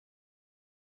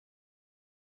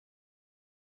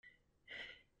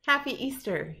Happy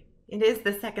Easter! It is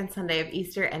the second Sunday of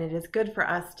Easter, and it is good for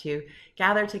us to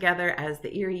gather together as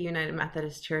the Erie United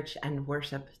Methodist Church and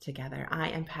worship together. I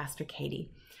am Pastor Katie.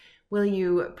 Will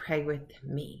you pray with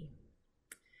me?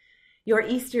 Your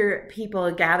Easter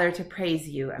people gather to praise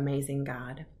you, amazing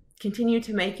God. Continue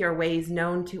to make your ways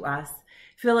known to us.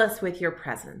 Fill us with your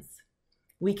presence.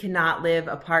 We cannot live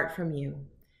apart from you.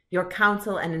 Your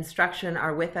counsel and instruction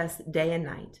are with us day and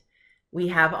night. We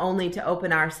have only to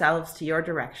open ourselves to your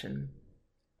direction.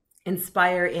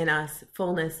 Inspire in us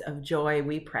fullness of joy,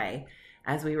 we pray,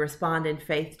 as we respond in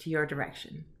faith to your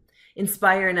direction.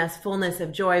 Inspire in us fullness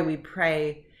of joy, we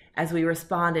pray, as we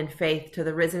respond in faith to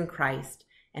the risen Christ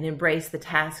and embrace the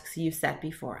tasks you set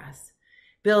before us.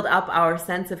 Build up our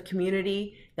sense of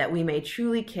community that we may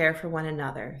truly care for one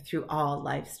another through all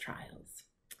life's trials.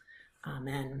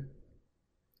 Amen.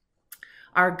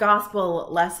 Our gospel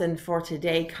lesson for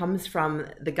today comes from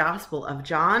the Gospel of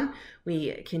John.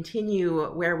 We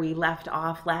continue where we left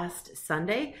off last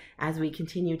Sunday as we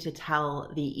continue to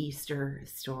tell the Easter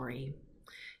story.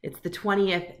 It's the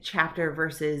 20th chapter,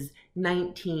 verses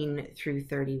 19 through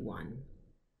 31.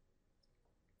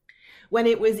 When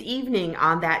it was evening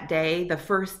on that day, the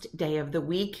first day of the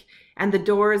week, and the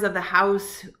doors of the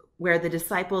house where the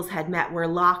disciples had met were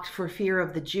locked for fear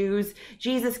of the Jews,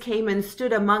 Jesus came and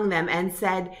stood among them and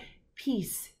said,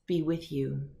 "Peace be with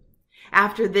you."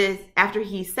 After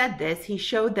he said this, he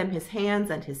showed them his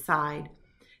hands and his side.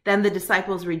 Then the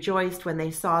disciples rejoiced when they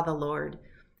saw the Lord.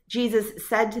 Jesus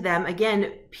said to them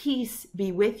again, "Peace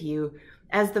be with you.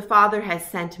 As the Father has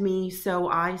sent me, so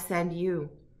I send you."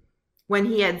 When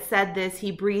he had said this, he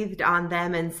breathed on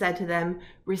them and said to them,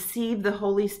 "Receive the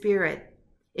Holy Spirit.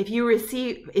 If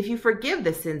you forgive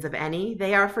the sins of any,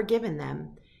 they are forgiven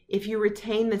them. If you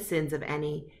retain the sins of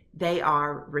any, they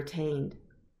are retained."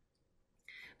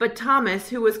 But Thomas,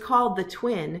 who was called the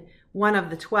twin, one of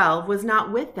the 12, was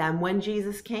not with them when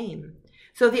Jesus came.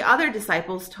 So the other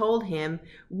disciples told him,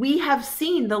 "We have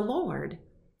seen the Lord."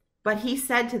 But he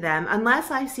said to them,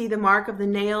 "Unless I see the mark of the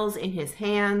nails in his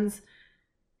hands,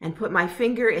 and put my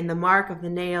finger in the mark of the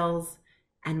nails,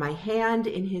 and my hand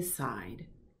in his side,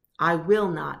 I will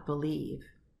not believe."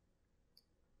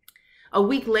 A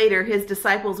week later, his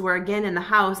disciples were again in the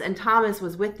house, and Thomas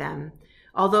was with them.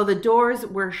 Although the doors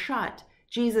were shut,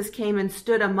 Jesus came and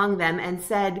stood among them and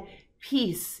said,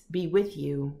 "Peace be with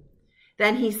you."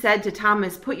 Then he said to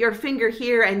Thomas, "Put your finger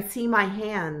here and see my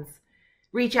hands.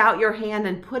 Reach out your hand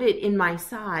and put it in my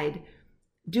side.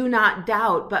 Do not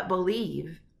doubt, but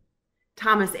believe."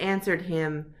 Thomas answered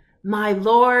him, "My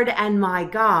Lord and my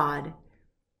God."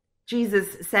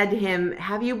 Jesus said to him,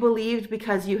 "Have you believed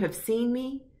because you have seen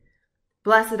me?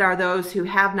 Blessed are those who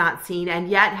have not seen and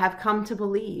yet have come to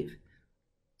believe."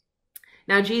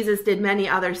 Now Jesus did many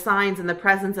other signs in the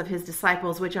presence of his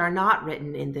disciples, which are not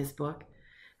written in this book.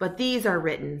 But these are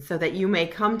written so that you may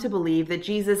come to believe that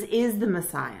Jesus is the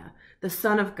Messiah, the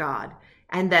Son of God,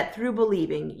 and that through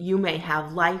believing you may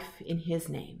have life in his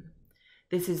name.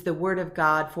 This is the word of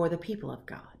God for the people of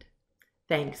God.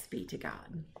 Thanks be to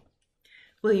God.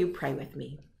 Will you pray with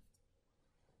me?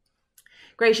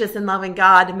 Gracious and loving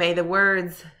God, may the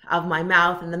words of my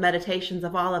mouth and the meditations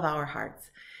of all of our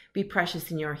hearts be precious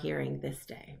in your hearing this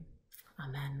day.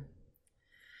 Amen.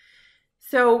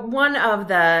 So one of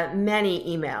the many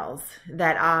emails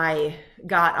that I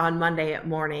got on Monday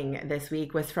morning this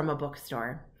week was from a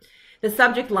bookstore. The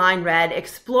subject line read,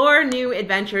 "Explore new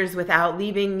adventures without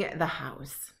leaving the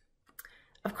house."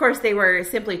 Of course, they were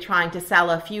simply trying to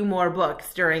sell a few more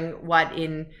books during what,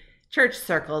 in church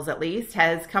circles at least,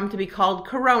 has come to be called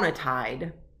Corona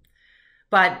Tide.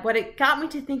 But what it got me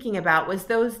to thinking about was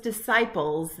those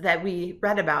disciples that we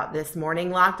read about this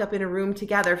morning, locked up in a room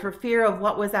together for fear of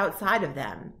what was outside of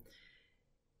them.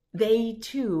 They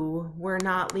too were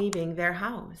not leaving their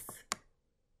house.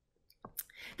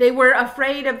 They were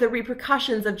afraid of the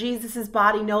repercussions of Jesus'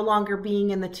 body no longer being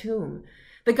in the tomb.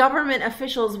 The government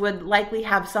officials would likely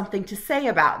have something to say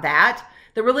about that.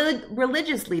 The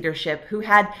religious leadership who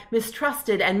had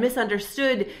mistrusted and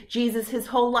misunderstood Jesus his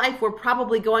whole life were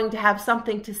probably going to have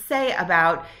something to say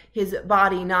about his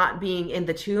body not being in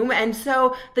the tomb. And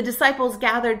so the disciples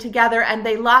gathered together and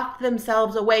they locked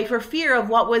themselves away for fear of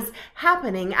what was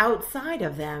happening outside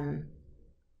of them.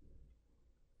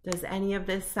 Does any of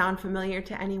this sound familiar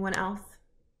to anyone else?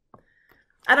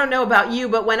 I don't know about you,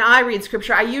 but when I read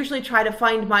scripture, I usually try to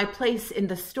find my place in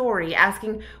the story,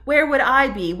 asking, where would I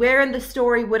be? Where in the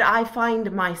story would I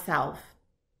find myself?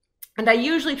 And I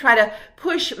usually try to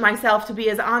push myself to be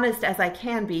as honest as I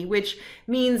can be, which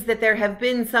means that there have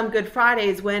been some Good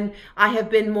Fridays when I have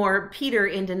been more Peter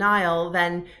in denial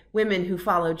than women who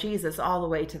follow Jesus all the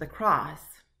way to the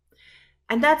cross.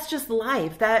 And that's just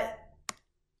life.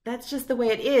 That's just the way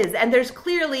it is. And there's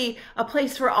clearly a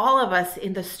place for all of us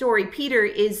in the story. Peter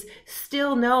is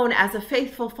still known as a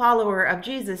faithful follower of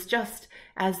Jesus, just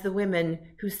as the women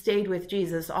who stayed with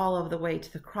Jesus all of the way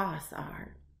to the cross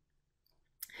are.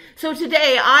 So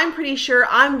today, I'm pretty sure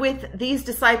I'm with these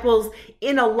disciples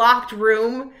in a locked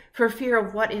room for fear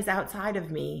of what is outside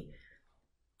of me.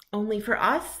 Only for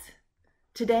us,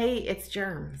 today it's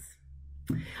germs.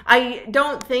 I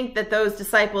don't think that those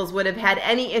disciples would have had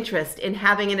any interest in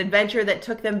having an adventure that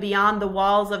took them beyond the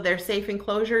walls of their safe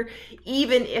enclosure,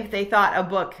 even if they thought a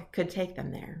book could take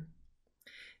them there.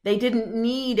 They didn't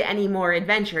need any more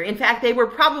adventure. In fact, they were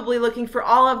probably looking for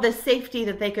all of the safety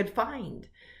that they could find.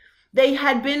 They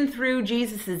had been through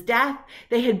Jesus' death.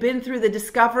 They had been through the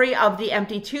discovery of the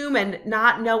empty tomb and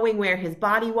not knowing where his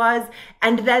body was,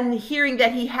 and then hearing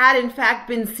that he had in fact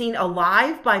been seen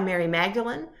alive by Mary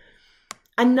Magdalene.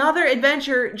 Another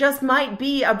adventure just might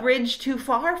be a bridge too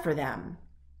far for them.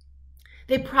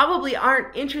 They probably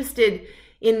aren't interested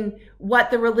in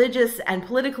what the religious and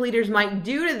political leaders might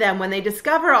do to them when they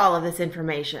discover all of this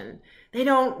information. They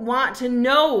don't want to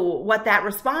know what that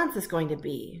response is going to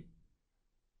be.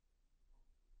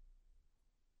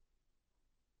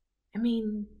 I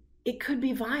mean, it could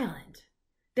be violent.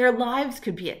 Their lives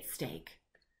could be at stake.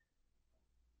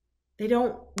 They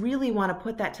don't really want to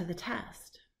put that to the test.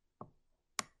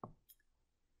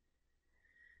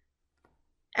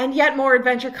 And yet more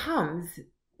adventure comes.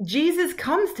 Jesus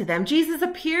comes to them. Jesus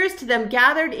appears to them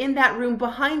gathered in that room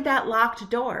behind that locked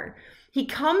door. He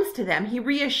comes to them. He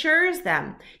reassures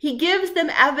them. He gives them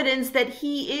evidence that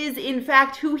he is, in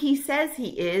fact, who he says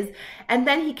he is. And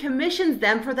then he commissions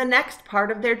them for the next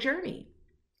part of their journey.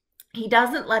 He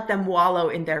doesn't let them wallow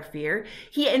in their fear.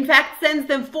 He, in fact, sends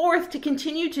them forth to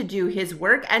continue to do his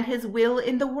work and his will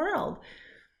in the world.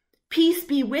 Peace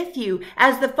be with you.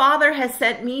 As the Father has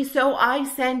sent me, so I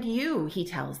send you, he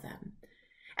tells them.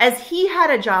 As he had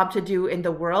a job to do in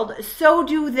the world, so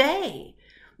do they.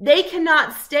 They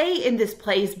cannot stay in this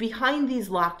place behind these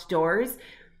locked doors.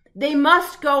 They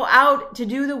must go out to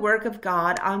do the work of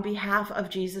God on behalf of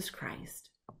Jesus Christ.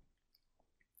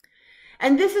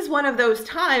 And this is one of those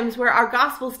times where our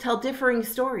Gospels tell differing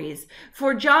stories.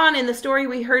 For John, in the story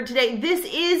we heard today, this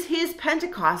is his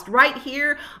Pentecost, right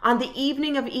here on the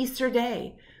evening of Easter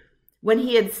Day. When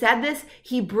he had said this,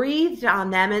 he breathed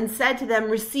on them and said to them,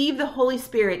 "Receive the Holy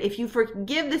Spirit. If you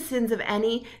forgive the sins of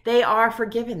any, they are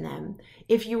forgiven them.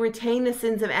 If you retain the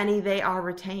sins of any, they are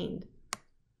retained."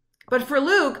 But for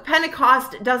Luke,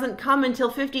 Pentecost doesn't come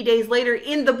until 50 days later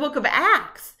in the book of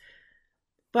Acts.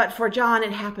 But for John,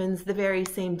 it happens the very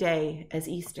same day as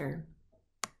Easter.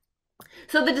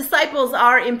 So the disciples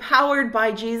are empowered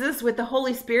by Jesus with the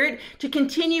Holy Spirit to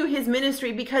continue his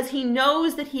ministry because he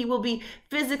knows that he will be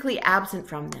physically absent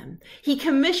from them. He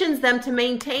commissions them to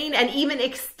maintain and even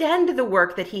extend the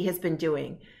work that he has been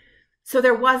doing. So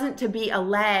there wasn't to be a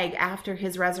lag after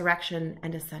his resurrection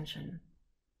and ascension.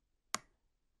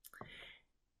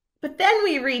 But then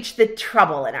we reach the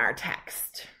trouble in our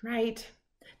text, right?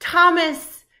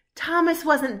 Thomas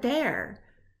wasn't there.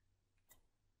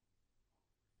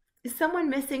 Is someone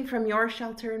missing from your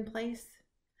shelter in place?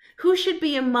 Who should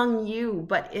be among you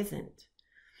but isn't?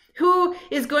 Who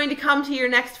is going to come to your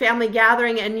next family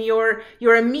gathering and your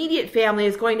immediate family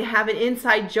is going to have an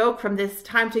inside joke from this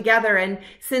time together, and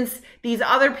since these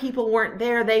other people weren't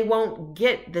there, they won't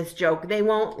get this joke. They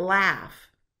won't laugh.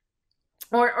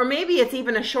 Or maybe it's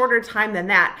even a shorter time than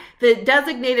that. The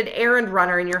designated errand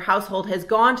runner in your household has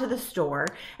gone to the store,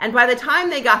 and by the time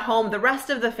they got home, the rest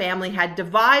of the family had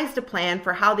devised a plan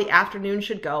for how the afternoon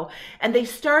should go, and they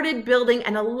started building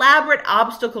an elaborate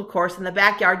obstacle course in the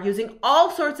backyard using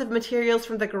all sorts of materials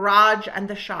from the garage and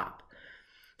the shop.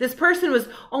 This person was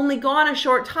only gone a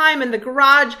short time, and the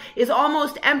garage is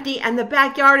almost empty, and the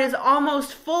backyard is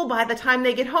almost full by the time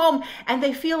they get home, and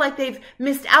they feel like they've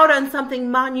missed out on something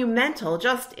monumental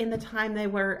just in the time they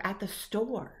were at the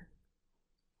store.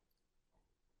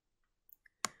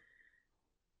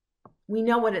 We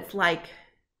know what it's like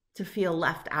to feel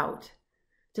left out,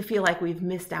 to feel like we've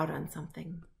missed out on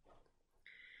something.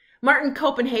 Martin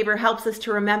Copenhaver helps us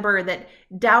to remember that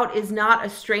doubt is not a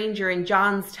stranger in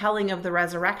John's telling of the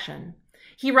resurrection.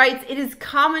 He writes, "It is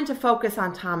common to focus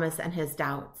on Thomas and his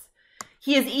doubts.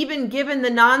 He is even given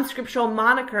the non-scriptural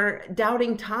moniker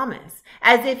Doubting Thomas,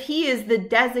 as if he is the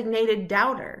designated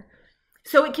doubter.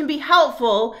 So it can be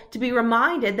helpful to be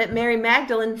reminded that Mary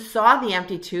Magdalene saw the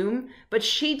empty tomb, but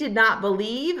she did not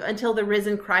believe until the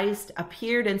risen Christ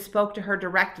appeared and spoke to her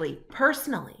directly,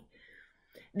 personally.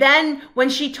 Then, when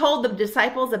she told the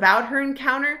disciples about her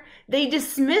encounter, they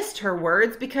dismissed her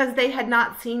words because they had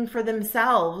not seen for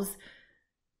themselves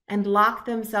and locked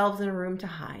themselves in a room to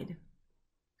hide.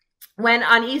 When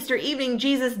on Easter evening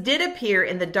Jesus did appear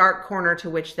in the dark corner to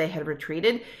which they had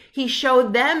retreated, he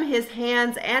showed them his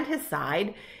hands and his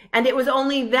side, and it was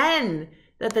only then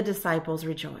that the disciples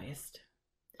rejoiced.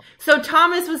 So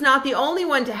Thomas was not the only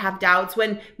one to have doubts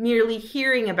when merely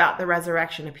hearing about the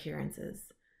resurrection appearances.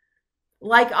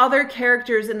 Like other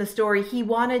characters in the story, he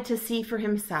wanted to see for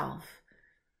himself.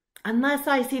 Unless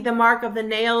I see the mark of the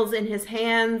nails in his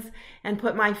hands and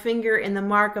put my finger in the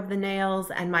mark of the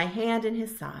nails and my hand in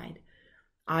his side,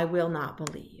 I will not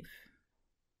believe.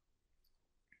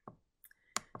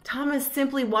 Thomas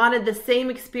simply wanted the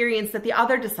same experience that the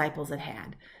other disciples had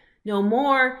had. No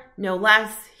more, no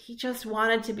less. He just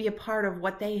wanted to be a part of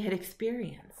what they had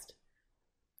experienced.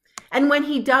 And when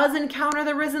he does encounter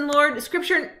the risen Lord,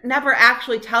 Scripture never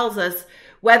actually tells us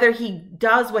whether he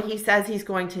does what he says he's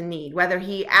going to need, whether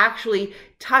he actually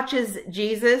touches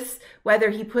Jesus, whether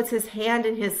he puts his hand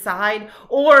in his side,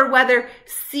 or whether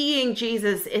seeing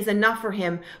Jesus is enough for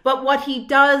him. But what he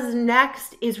does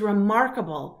next is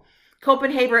remarkable.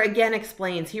 Copenhaver again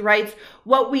explains, he writes,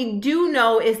 "What we do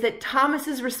know is that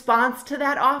Thomas's response to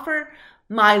that offer,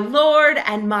 'My Lord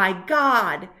and my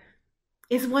God,'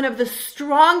 is one of the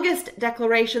strongest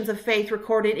declarations of faith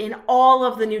recorded in all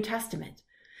of the New Testament.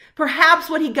 Perhaps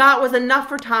what he got was enough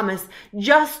for Thomas,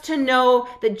 just to know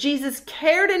that Jesus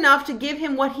cared enough to give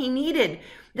him what he needed,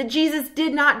 that Jesus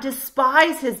did not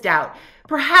despise his doubt.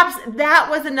 Perhaps that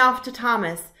was enough to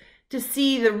Thomas to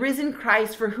see the risen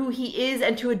Christ for who he is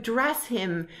and to address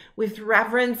him with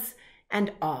reverence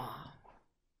and awe.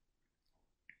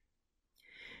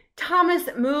 Thomas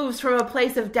moves from a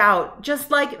place of doubt, just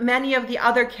like many of the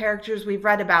other characters we've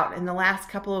read about in the last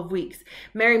couple of weeks,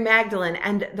 Mary Magdalene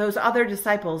and those other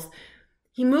disciples.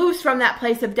 He moves from that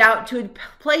place of doubt to a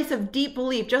place of deep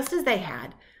belief, just as they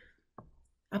had,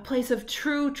 a place of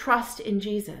true trust in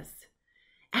Jesus.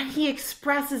 And he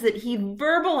expresses it, he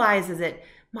verbalizes it,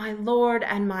 'My Lord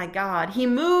and my God.' He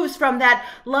moves from that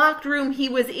locked room he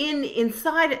was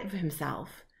inside of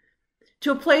himself,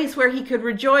 to a place where he could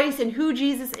rejoice in who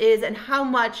Jesus is and how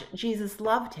much Jesus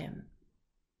loved him.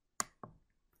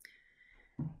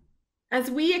 As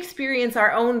we experience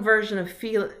our own version of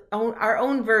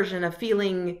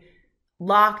feeling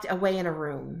locked away in a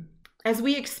room, as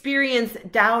we experience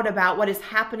doubt about what is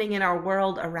happening in our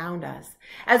world around us,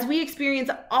 as we experience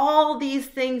all these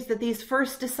things that these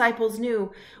first disciples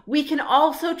knew, we can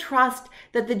also trust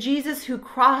that the Jesus who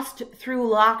crossed through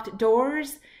locked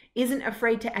doors isn't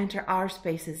afraid to enter our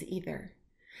spaces either.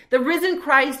 The risen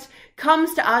Christ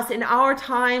comes to us in our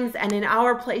times and in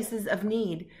our places of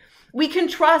need. We can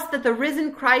trust that the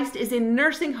risen Christ is in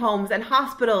nursing homes and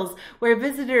hospitals where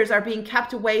visitors are being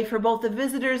kept away for both the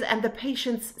visitors and the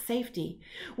patient's safety.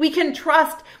 We can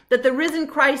trust that the risen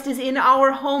Christ is in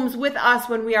our homes with us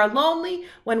when we are lonely,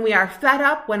 when we are fed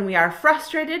up, when we are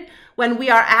frustrated, when we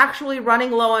are actually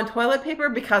running low on toilet paper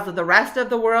because the rest of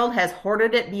the world has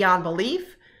hoarded it beyond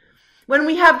belief, when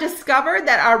we have discovered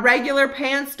that our regular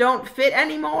pants don't fit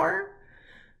anymore,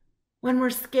 when we're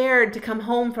scared to come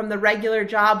home from the regular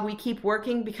job we keep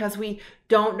working because we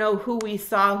don't know who we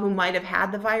saw who might have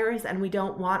had the virus and we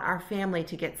don't want our family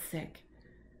to get sick,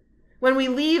 when we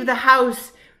leave the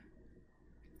house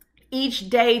each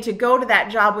day to go to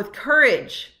that job with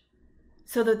courage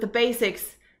so that the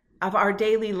basics of our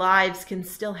daily lives can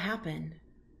still happen.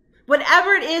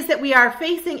 Whatever it is that we are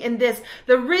facing in this,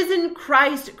 the risen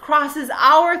Christ crosses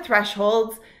our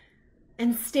thresholds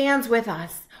and stands with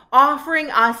us,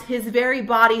 offering us his very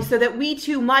body so that we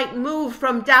too might move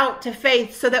from doubt to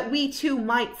faith, so that we too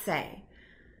might say,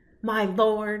 'My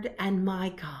Lord and my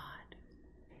God.'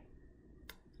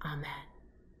 Amen.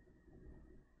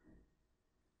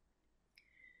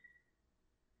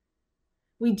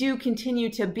 We do continue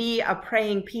to be a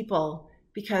praying people,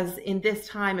 because in this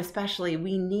time especially,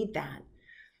 we need that.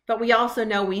 But we also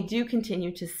know we do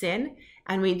continue to sin,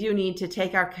 and we do need to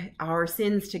take our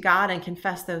sins to God and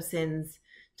confess those sins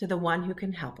to the one who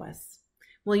can help us.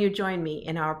 Will you join me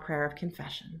in our prayer of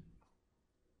confession?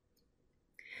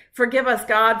 Forgive us,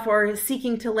 God, for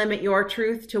seeking to limit your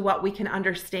truth to what we can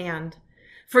understand.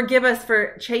 Forgive us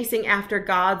for chasing after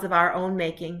gods of our own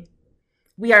making.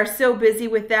 We are so busy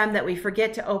with them that we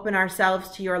forget to open ourselves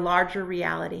to your larger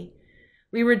reality.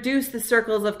 We reduce the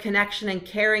circles of connection and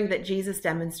caring that Jesus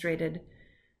demonstrated.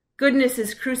 Goodness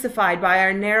is crucified by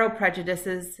our narrow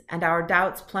prejudices, and our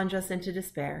doubts plunge us into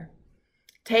despair.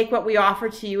 Take what we offer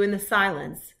to you in the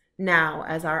silence now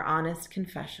as our honest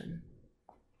confession.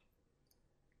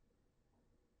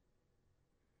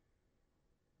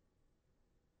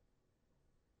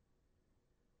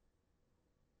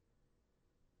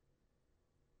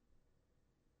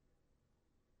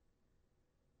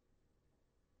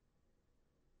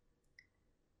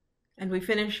 And we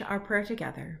finish our prayer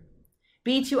together.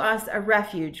 Be to us a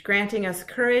refuge, granting us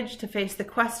courage to face the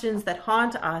questions that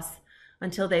haunt us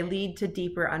until they lead to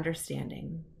deeper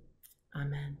understanding.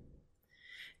 Amen.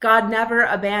 God never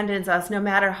abandons us, no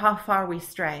matter how far we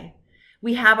stray.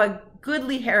 We have a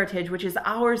goodly heritage which is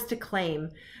ours to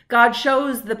claim. God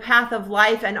shows the path of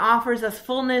life and offers us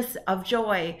fullness of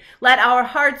joy. Let our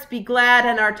hearts be glad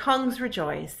and our tongues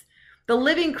rejoice. The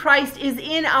living Christ is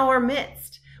in our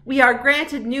midst. We are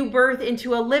granted new birth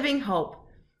into a living hope.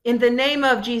 In the name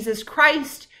of Jesus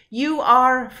Christ, you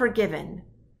are forgiven.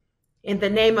 In the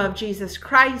name of Jesus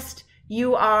Christ,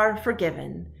 you are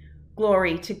forgiven.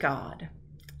 Glory to God.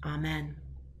 Amen.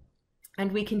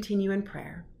 And we continue in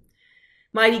prayer.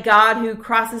 Mighty God, who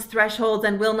crosses thresholds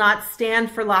and will not stand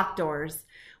for locked doors,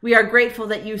 we are grateful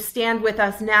that you stand with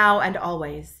us now and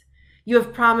always. You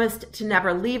have promised to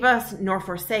never leave us nor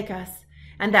forsake us,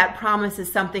 and that promise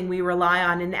is something we rely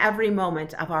on in every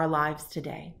moment of our lives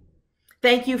today.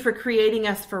 Thank you for creating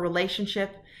us for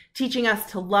relationship, teaching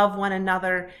us to love one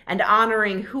another, and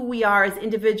honoring who we are as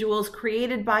individuals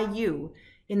created by you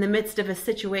in the midst of a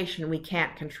situation we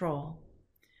can't control.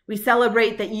 We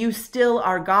celebrate that you still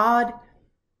are God,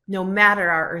 no matter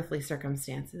our earthly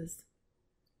circumstances.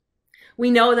 We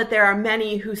know that there are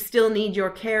many who still need your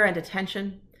care and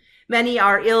attention. Many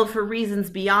are ill for reasons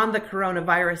beyond the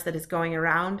coronavirus that is going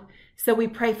around, so we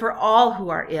pray for all who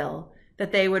are ill,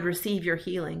 that they would receive your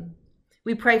healing.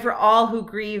 We pray for all who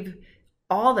grieve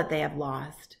all that they have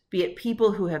lost, be it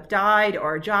people who have died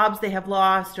or jobs they have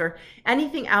lost or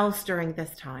anything else during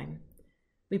this time.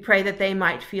 We pray that they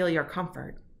might feel your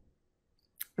comfort.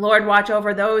 Lord, watch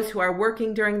over those who are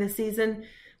working during this season.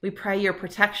 We pray your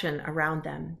protection around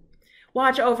them.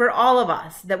 Watch over all of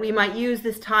us, that we might use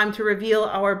this time to reveal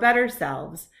our better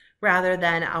selves rather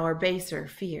than our baser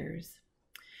fears.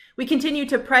 We continue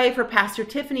to pray for Pastor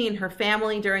Tiffany and her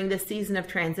family during this season of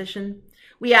transition.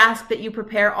 We ask that you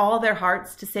prepare all their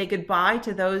hearts to say goodbye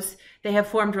to those they have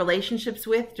formed relationships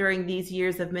with during these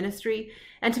years of ministry,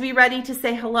 and to be ready to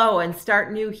say hello and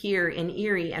start new here in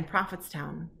Erie and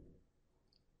Prophetstown.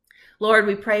 Lord,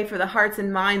 we pray for the hearts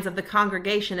and minds of the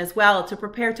congregation as well to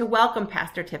prepare to welcome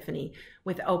Pastor Tiffany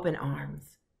with open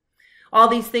arms. All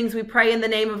these things we pray in the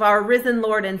name of our risen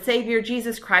Lord and Savior,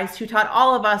 Jesus Christ, who taught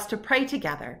all of us to pray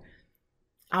together.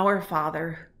 Our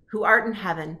Father, who art in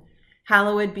heaven,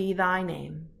 hallowed be thy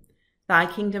name. Thy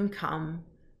kingdom come,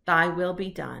 thy will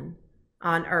be done,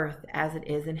 on earth as it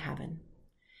is in heaven.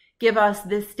 Give us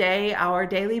this day our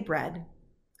daily bread,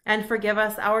 and forgive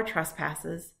us our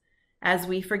trespasses, as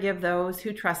we forgive those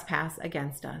who trespass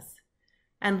against us.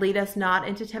 And lead us not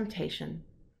into temptation,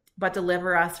 but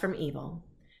deliver us from evil.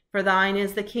 For thine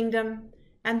is the kingdom,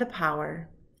 and the power,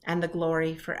 and the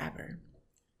glory forever.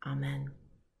 Amen.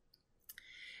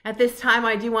 At this time,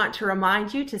 I do want to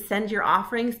remind you to send your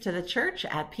offerings to the church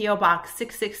at P.O. Box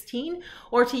 616,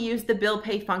 or to use the bill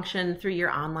pay function through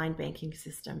your online banking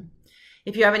system.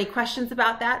 If you have any questions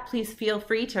about that, please feel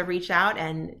free to reach out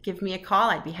and give me a call.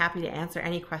 I'd be happy to answer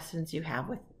any questions you have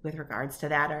with regards to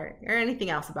that or anything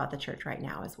else about the church right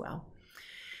now as well.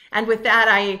 And with that,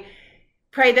 I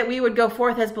pray that we would go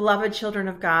forth as beloved children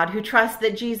of God who trust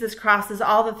that Jesus crosses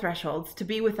all the thresholds to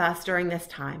be with us during this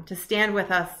time, to stand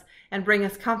with us and bring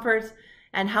us comfort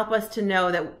and help us to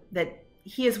know that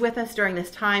he is with us during this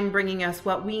time, bringing us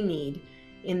what we need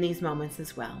in these moments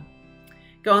as well.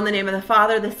 Go in the name of the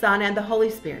Father, the Son, and the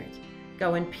Holy Spirit.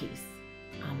 Go in peace.